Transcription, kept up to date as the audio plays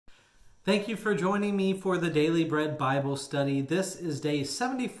Thank you for joining me for the Daily Bread Bible study. This is day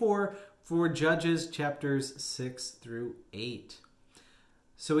 74 for Judges chapters 6 through 8.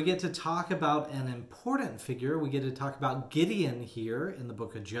 So we get to talk about an important figure. We get to talk about Gideon here in the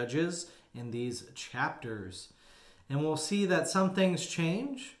book of Judges in these chapters. And we'll see that some things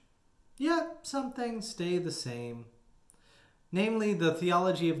change, yet some things stay the same. Namely, the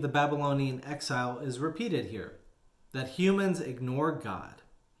theology of the Babylonian exile is repeated here, that humans ignore God.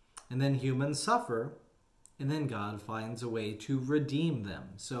 And then humans suffer, and then God finds a way to redeem them.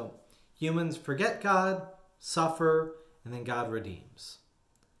 So humans forget God, suffer, and then God redeems.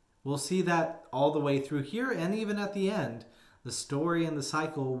 We'll see that all the way through here, and even at the end, the story and the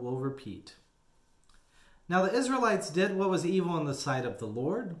cycle will repeat. Now the Israelites did what was evil in the sight of the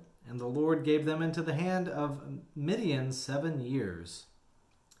Lord, and the Lord gave them into the hand of Midian 7 years.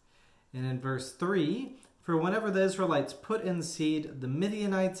 And in verse 3, for whenever the Israelites put in seed, the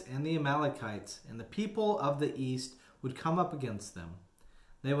Midianites and the Amalekites and the people of the east would come up against them.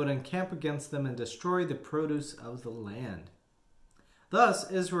 They would encamp against them and destroy the produce of the land.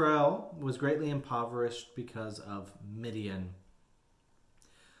 Thus Israel was greatly impoverished because of Midian.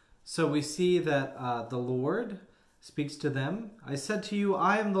 So we see that the Lord speaks to them. I said to you,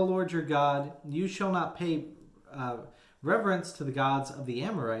 I am the Lord your God. You shall not pay reverence to the gods of the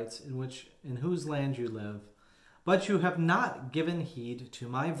Amorites in whose land you live, but you have not given heed to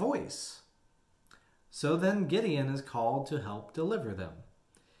my voice. So then Gideon is called to help deliver them.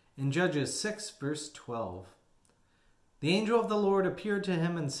 In Judges 6 verse 12, the angel of the Lord appeared to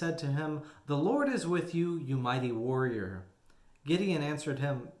him and said to him, the Lord is with you, you mighty warrior. Gideon answered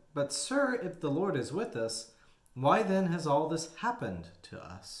him, but sir, if the Lord is with us, why then has all this happened to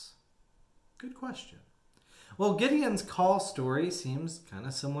us? Good question. Well, Gideon's call story seems kind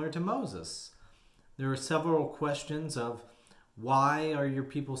of similar to Moses. There are several questions of why are your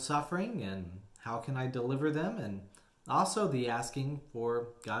people suffering and how can I deliver them? And also the asking for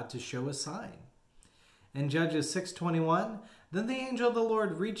God to show a sign. In Judges 6:21, then the angel of the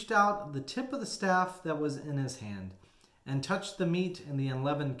Lord reached out the tip of the staff that was in his hand and touched the meat and the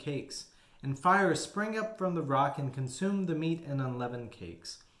unleavened cakes. And fire sprang up from the rock and consumed the meat and unleavened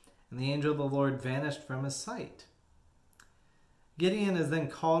cakes. And the angel of the Lord vanished from his sight. Gideon is then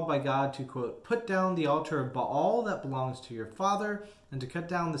called by God to, quote, put down the altar of Baal that belongs to your father, and to cut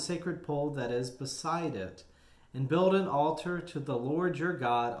down the sacred pole that is beside it, and build an altar to the Lord your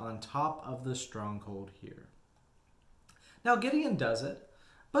God on top of the stronghold here. Now Gideon does it,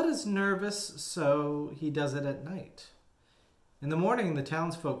 but is nervous, so he does it at night. In the morning, the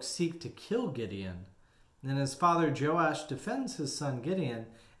townsfolk seek to kill Gideon, and his father Joash defends his son Gideon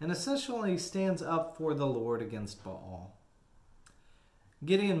and essentially stands up for the Lord against Baal.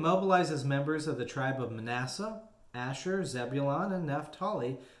 Gideon mobilizes members of the tribe of Manasseh, Asher, Zebulun, and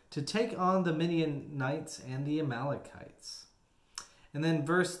Naphtali to take on the Midianites and the Amalekites. And then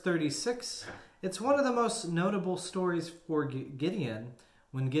verse 36, it's one of the most notable stories for Gideon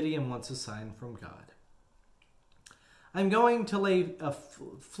when Gideon wants a sign from God. I'm going to lay a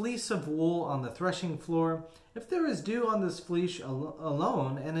fleece of wool on the threshing floor. If there is dew on this fleece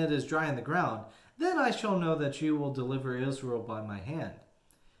alone, and it is dry on the ground, then I shall know that you will deliver Israel by my hand,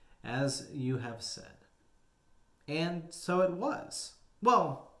 as you have said. And so it was.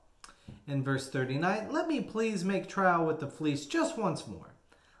 Well, in verse 39, let me please make trial with the fleece just once more.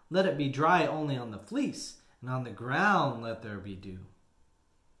 Let it be dry only on the fleece, and on the ground let there be dew.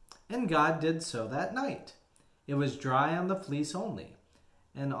 And God did so that night. It was dry on the fleece only,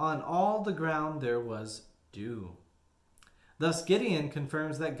 and on all the ground there was dew. Thus Gideon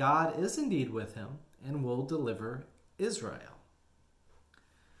confirms that God is indeed with him and will deliver Israel.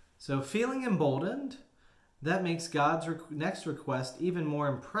 So feeling emboldened, that makes God's next request even more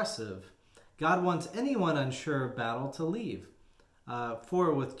impressive. God wants anyone unsure of battle to leave.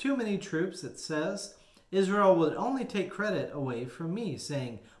 For with too many troops, it says, Israel would only take credit away from me,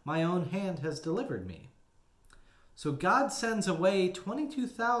 saying, my own hand has delivered me. So God sends away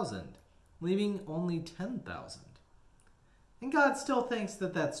 22,000, leaving only 10,000. And God still thinks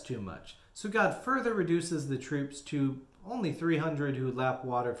that that's too much. So God further reduces the troops to only 300 who lap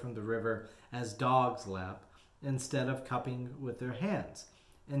water from the river as dogs lap, instead of cupping with their hands.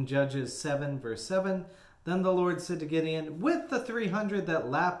 In Judges 7 verse 7, then the Lord said to Gideon, with the 300 that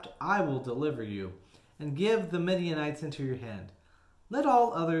lapped I will deliver you, and give the Midianites into your hand. Let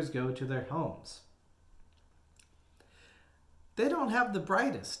all others go to their homes. They don't have the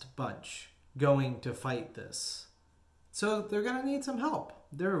brightest bunch going to fight this. So they're going to need some help.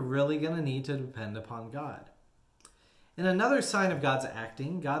 They're really going to need to depend upon God. In another sign of God's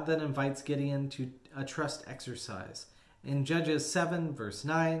acting, God then invites Gideon to a trust exercise. In Judges 7, verse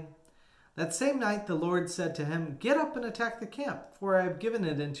 9, That same night the Lord said to him, "Get up and attack the camp, for I have given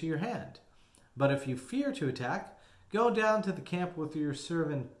it into your hand. But if you fear to attack, go down to the camp with your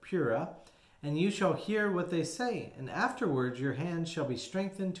servant Purah, and you shall hear what they say, and afterwards your hand shall be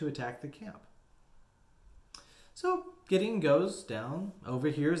strengthened to attack the camp." So Gideon goes down,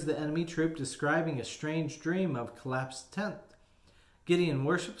 overhears the enemy troop describing a strange dream of collapsed tent. Gideon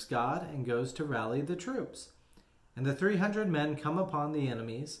worships God and goes to rally the troops. And the 300 men come upon the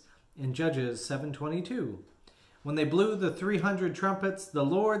enemies in Judges 7:22. When they blew the 300 trumpets, the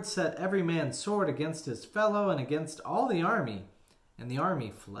Lord set every man's sword against his fellow and against all the army, and the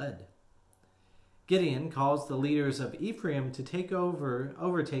army fled. Gideon calls the leaders of Ephraim to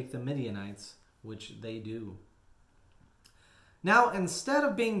overtake the Midianites, which they do. Now, instead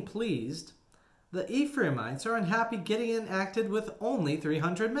of being pleased, the Ephraimites are unhappy Gideon acted with only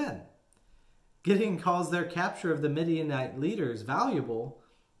 300 men. Gideon calls their capture of the Midianite leaders valuable,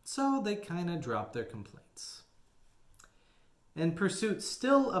 so they kind of drop their complaints. In pursuit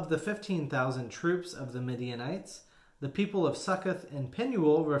still of the 15,000 troops of the Midianites, the people of Succoth and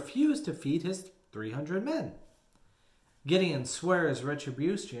Penuel refuse to feed his 300 men. Gideon swears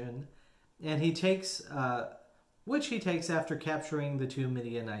retribution, and which he takes after capturing the 2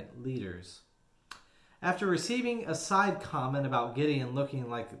 Midianite leaders. After receiving a side comment about Gideon looking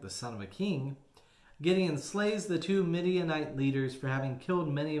like the son of a king, Gideon slays the 2 Midianite leaders for having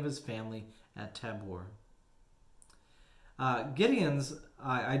killed many of his family at Tabor. Gideon's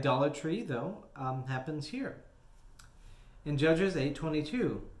idolatry, though, happens here. In Judges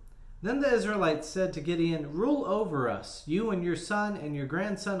 8:22, "Then the Israelites said to Gideon, 'Rule over us, you and your son and your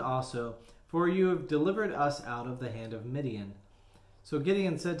grandson also, for you have delivered us out of the hand of Midian.' So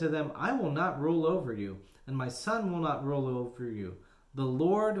Gideon said to them, 'I will not rule over you, and my son will not rule over you. The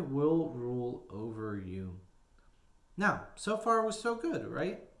Lord will rule over you.'" Now, so far was so good,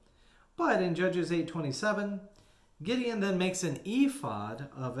 right? But in Judges 8:27, Gideon then makes an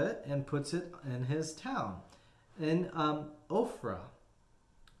ephod of it and puts it in his town, in Ophrah.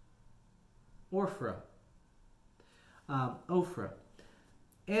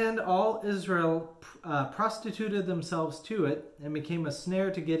 And all Israel prostituted themselves to it and became a snare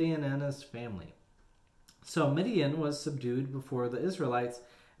to Gideon and his family. So Midian was subdued before the Israelites,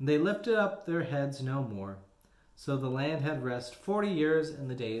 and they lifted up their heads no more. So the land had rest 40 years in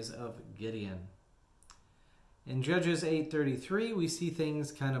the days of Gideon. In Judges 8:33, we see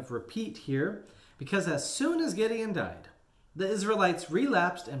things kind of repeat here, because as soon as Gideon died, the Israelites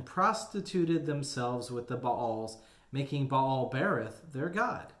relapsed and prostituted themselves with the Baals, making Baal-berith their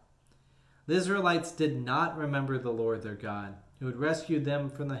god. The Israelites did not remember the Lord their God, who had rescued them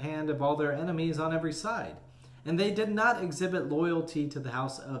from the hand of all their enemies on every side. And they did not exhibit loyalty to the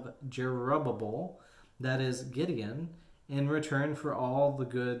house of Jerubbaal, that is Gideon, in return for all the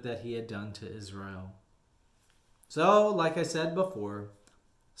good that he had done to Israel. So, like I said before,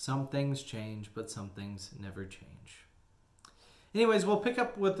 some things change, but some things never change. Anyways, we'll pick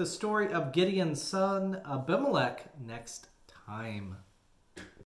up with the story of Gideon's son Abimelech next time.